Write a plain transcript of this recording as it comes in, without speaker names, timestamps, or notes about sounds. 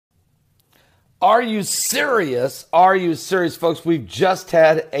Are you serious? Are you serious, folks? We've just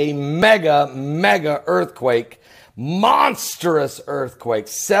had a mega earthquake, monstrous earthquake,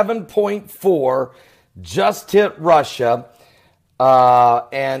 7.4 just hit Russia.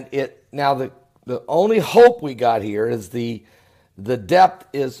 And it now the only hope we got here is the depth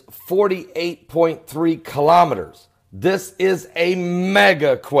is 48.3 kilometers. This is a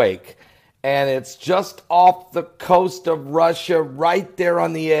mega quake, and it's just off the coast of Russia, right there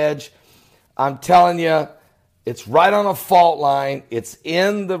on the edge. I'm telling you, it's right on a fault line. It's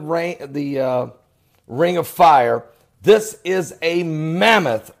in the ring of fire. This is a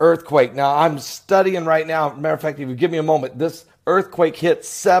mammoth earthquake. Now, I'm studying right now. Matter of fact, if you give me a moment, this earthquake hit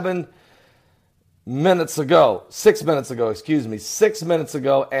 6 minutes ago,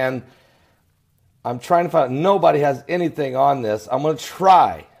 and I'm trying to find, nobody has anything on this. I'm going to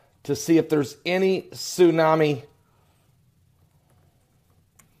try to see if there's any tsunami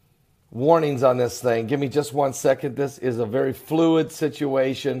warnings on this thing. Give me just 1 second. This is a very fluid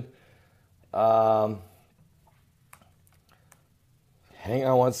situation. Hang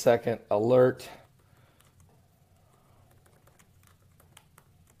on 1 second. Alert.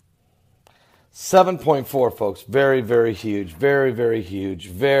 $7.4, folks. Very huge. Very huge.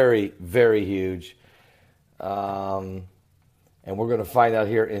 Very huge. And we're going to find out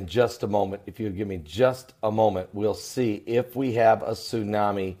here in just a moment. If you give me just a moment, we'll see if we have a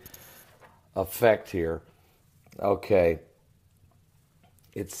tsunami effect here. Okay.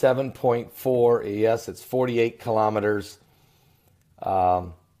 It's 7.4. Yes, it's 48 kilometers.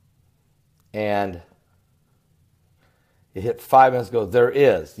 And it hit 5 minutes ago. There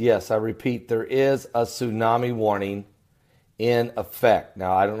is, yes, I repeat, there is a tsunami warning in effect.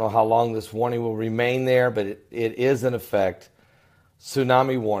 Now, I don't know how long this warning will remain there, but it is in effect.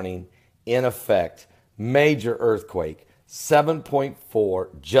 Tsunami warning in effect. Major earthquake.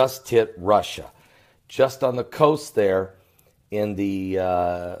 7.4 just hit Russia. Just on the coast there in the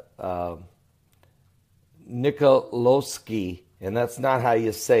Nikolovsky, and that's not how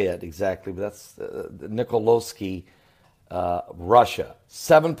you say it exactly, but that's Nikolovsky, Russia.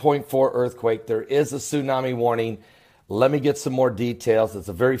 7.4 earthquake. There is a tsunami warning. Let me get some more details. It's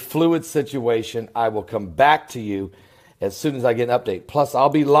a very fluid situation. I will come back to you as soon as I get an update. Plus, I'll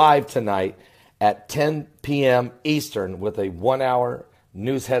be live tonight at 10 p.m. Eastern with a 1-hour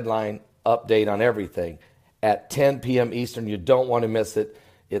news headline update on everything at 10 p.m. Eastern. You don't want to miss it.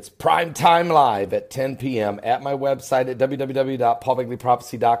 It's prime time live at 10 p.m. at my website at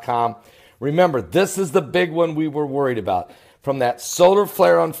www.paulbegleyprophecy.com. Remember, this is the big one we were worried about. From that solar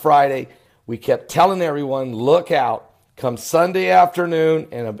flare on Friday, we kept telling everyone, look out. Come Sunday afternoon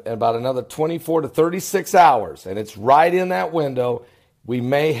in about another 24 to 36 hours, and it's right in that window, we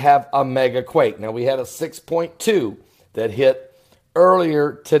may have a mega quake. Now, we had a 6.2 that hit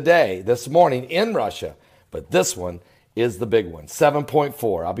earlier today, this morning in Russia, but this one is the big one,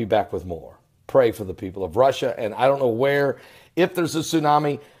 7.4. I'll be back with more. Pray for the people of Russia, and I don't know where, if there's a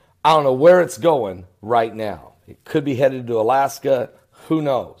tsunami, I don't know where it's going right now. It could be headed to Alaska. Who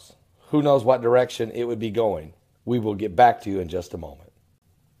knows? Who knows what direction it would be going? We will get back to you in just a moment.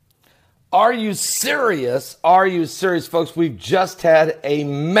 Are you serious? Are you serious, folks? We've just had a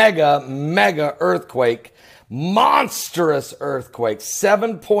mega earthquake, monstrous earthquake,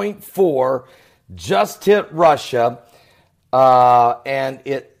 7.4 just hit Russia. And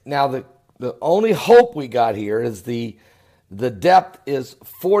it now the only hope we got here is the depth is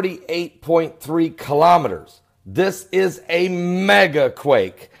 48.3 kilometers. This is a mega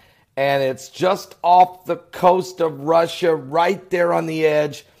quake. And it's just off the coast of Russia, right there on the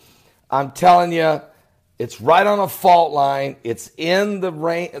edge. I'm telling you, it's right on a fault line. It's in the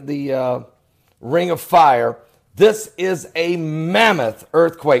ring of fire. This is a mammoth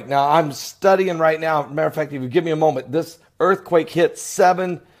earthquake. Now, I'm studying right now. Matter of fact, if you give me a moment, this earthquake hit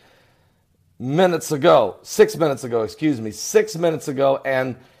 6 minutes ago,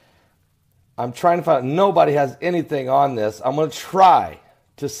 and I'm trying to find, nobody has anything on this. I'm going to try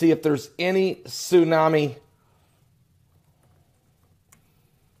to see if there's any tsunami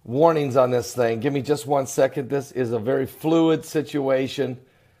warnings on this thing. Give me just 1 second. This is a very fluid situation.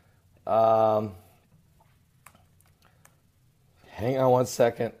 Hang on 1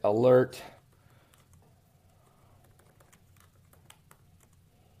 second. Alert.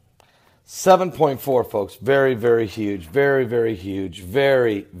 $7.4, folks. Very huge. Very huge.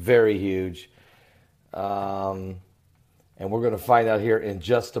 Very huge. And we're going to find out here in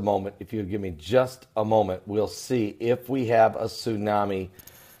just a moment. If you give me just a moment, we'll see if we have a tsunami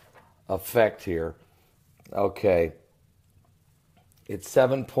effect here. Okay. It's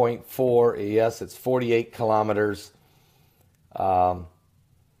 7.4. Yes, it's 48 kilometers. And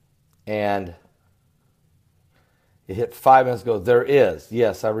It hit 5 minutes ago. There is,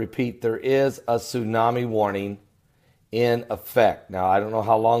 yes, I repeat, there is a tsunami warning in effect. Now, I don't know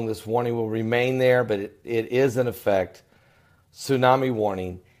how long this warning will remain there, but it is in effect. Tsunami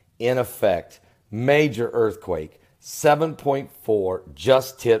warning in effect. Major earthquake. 7.4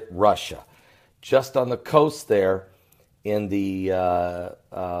 just hit Russia. Just on the coast there in the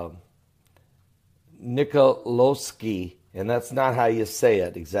Nikolovsky, and that's not how you say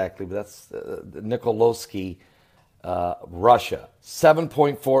it exactly, but that's Nikolovsky, Russia.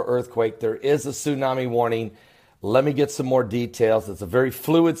 7.4 earthquake. There is a tsunami warning. Let me get some more details. It's a very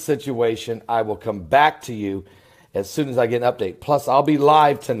fluid situation. I will come back to you as soon as I get an update. Plus, I'll be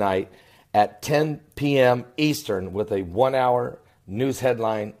live tonight at 10 p.m. Eastern with a 1-hour news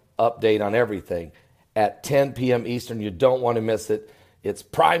headline update on everything at 10 p.m. Eastern. You don't want to miss it. It's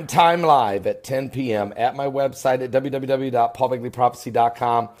prime time live at 10 p.m. at my website at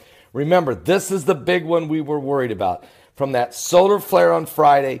www.paulbegleyprophecy.com. Remember, this is the big one we were worried about. From that solar flare on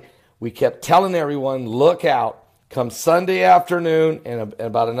Friday, we kept telling everyone, look out. Come Sunday afternoon in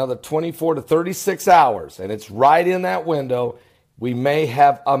about another 24 to 36 hours, and it's right in that window, we may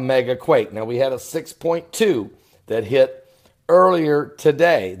have a mega quake. Now, we had a 6.2 that hit earlier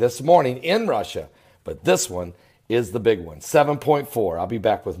today, this morning in Russia, but this one is the big one, 7.4. I'll be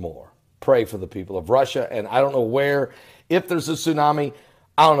back with more. Pray for the people of Russia, and I don't know where, if there's a tsunami,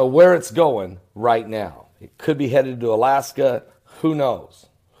 I don't know where it's going right now. It could be headed to Alaska. Who knows?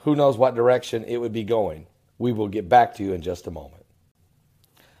 Who knows what direction it would be going? We will get back to you in just a moment.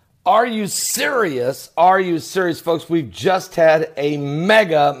 Are you serious? Are you serious, folks? We've just had a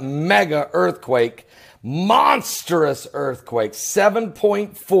mega earthquake, monstrous earthquake,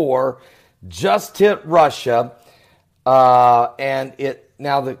 7.4 just hit Russia. And it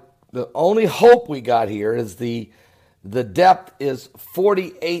now the only hope we got here is the depth is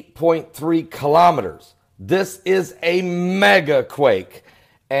 48.3 kilometers. This is a mega quake.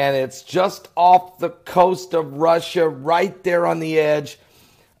 And it's just off the coast of Russia, right there on the edge.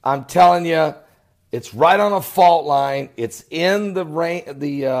 I'm telling you, it's right on a fault line. It's in the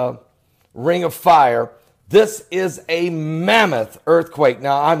ring of fire. This is a mammoth earthquake.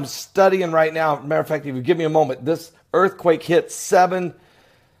 Now, I'm studying right now. Matter of fact, if you give me a moment, this earthquake hit 6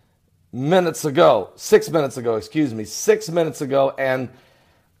 minutes ago, and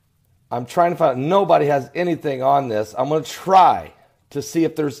I'm trying to find out. Nobody has anything on this. I'm going to try to see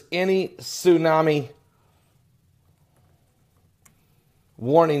if there's any tsunami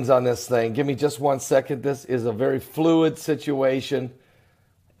warnings on this thing. Give me just 1 second. This is a very fluid situation.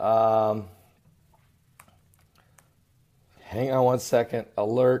 Hang on 1 second.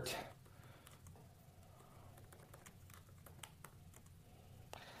 Alert.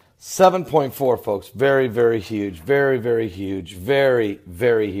 $7.4, folks. Very, very huge. Very, very huge. Very,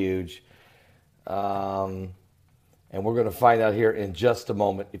 very huge. And we're going to find out here in just a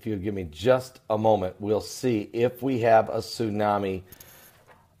moment. If you give me just a moment, we'll see if we have a tsunami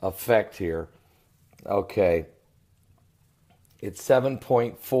effect here. Okay. It's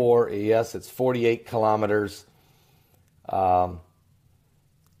 7.4. Yes, it's 48 kilometers. And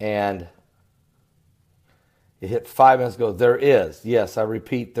it hit 5 minutes ago. There is, yes, I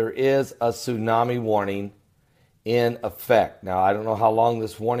repeat, there is a tsunami warning in effect. Now, I don't know how long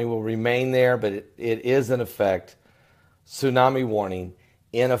this warning will remain there, but it is in effect. Tsunami warning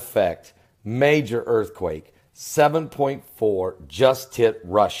in effect. Major earthquake. 7.4 just hit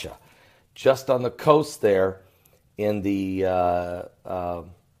Russia. Just on the coast there in the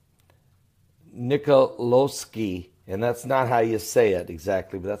Nikolovsky, and that's not how you say it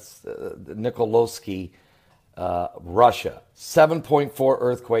exactly, but that's Nikolovsky, Russia. 7.4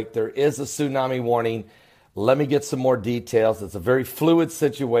 earthquake. There is a tsunami warning. Let me get some more details. It's a very fluid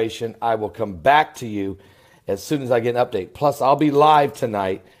situation. I will come back to you as soon as I get an update. Plus, I'll be live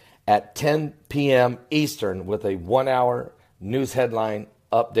tonight at 10 p.m. Eastern with a 1-hour news headline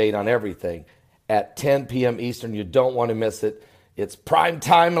update on everything at 10 p.m. Eastern. You don't want to miss it. It's prime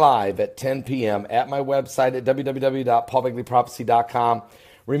time live at 10 p.m. at my website at www.paulbegleyprophecy.com.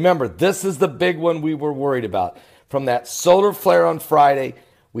 Remember, this is the big one we were worried about. From that solar flare on Friday,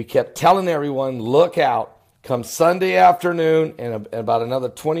 we kept telling everyone, look out. Come Sunday afternoon in about another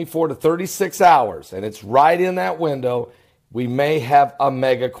 24 to 36 hours, and it's right in that window, we may have a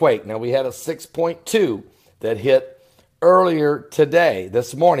mega quake. Now, we had a 6.2 that hit earlier today,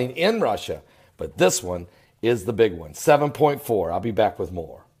 this morning in Russia, but this one is the big one, 7.4. I'll be back with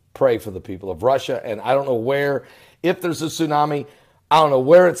more. Pray for the people of Russia, and I don't know where, if there's a tsunami, I don't know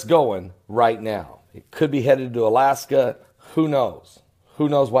where it's going right now. It could be headed to Alaska. Who knows? Who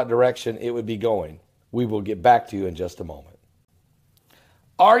knows what direction it would be going? We will get back to you in just a moment.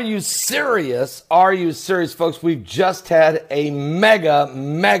 Are you serious? Are you serious, folks? We've just had a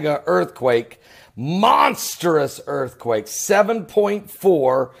mega earthquake, monstrous earthquake,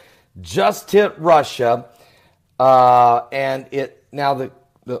 7.4, just hit Russia. And it now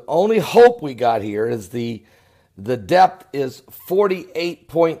the only hope we got here is the depth is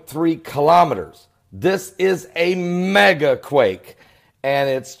 48.3 kilometers. This is a mega quake, and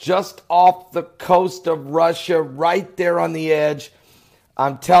it's just off the coast of Russia, right there on the edge.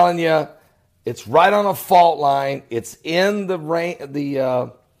 I'm telling you, it's right on a fault line. It's in the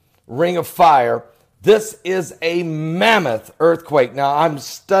ring of fire. This is a mammoth earthquake. Now, I'm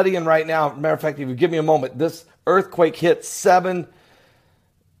studying right now. Matter of fact, if you give me a moment, this earthquake hit 6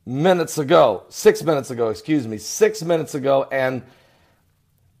 minutes ago, and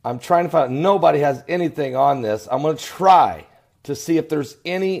I'm trying to find, nobody has anything on this. I'm going to try to see if there's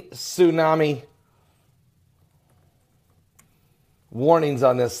any tsunami warnings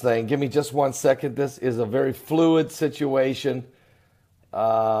on this thing. Give me just 1 second. This is a very fluid situation.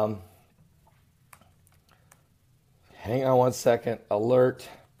 Hang on 1 second. Alert.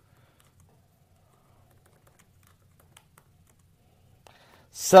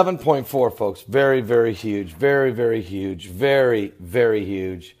 $7.4, folks. Very, very huge. Very, very huge. Very, very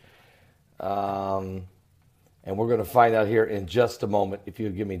huge. And we're going to find out here in just a moment. If you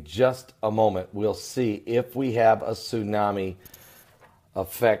give me just a moment, we'll see if we have a tsunami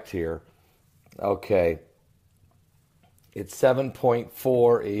effect here. Okay. It's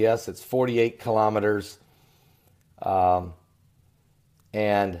 7.4. Yes, it's 48 kilometers. And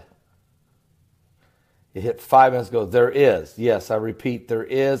it hit 5 minutes ago. There is, yes, I repeat, there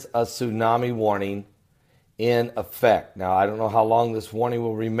is a tsunami warning in effect. Now, I don't know how long this warning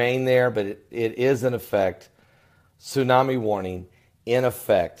will remain there, but it is in effect. Tsunami warning in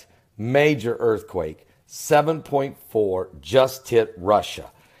effect. Major earthquake. 7.4 just hit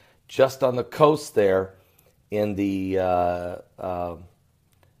Russia. Just on the coast there in the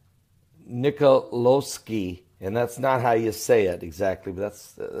Nikolovsky, and that's not how you say it exactly, but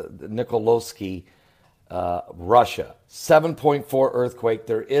that's Nikolovsky, Russia. 7.4 earthquake.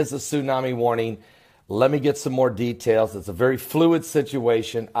 There is a tsunami warning. Let me get some more details. It's a very fluid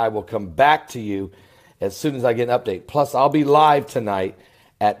situation. I will come back to you as soon as I get an update. Plus, I'll be live tonight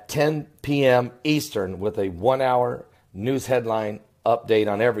at 10 p.m. Eastern with a 1-hour news headline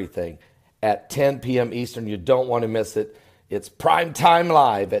update on everything at 10 p.m. Eastern. You don't want to miss it. It's prime time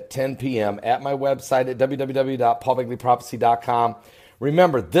live at 10 p.m. at my website at www.paulbegleyprophecy.com.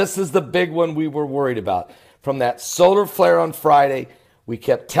 Remember, this is the big one we were worried about. From that solar flare on Friday, we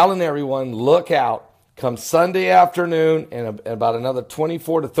kept telling everyone, look out. Come Sunday afternoon in about another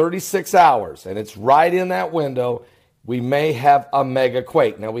 24 to 36 hours, and it's right in that window, we may have a mega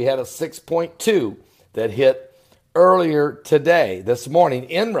quake. Now, we had a 6.2 that hit earlier today, this morning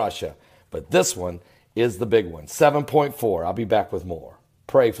in Russia, but this one is the big one, 7.4. I'll be back with more.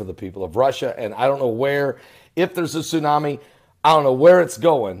 Pray for the people of Russia, and I don't know where, if there's a tsunami, I don't know where it's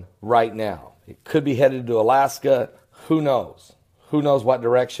going right now. It could be headed to Alaska. Who knows? Who knows what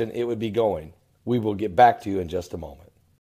direction it would be going? We will get back to you in just a moment.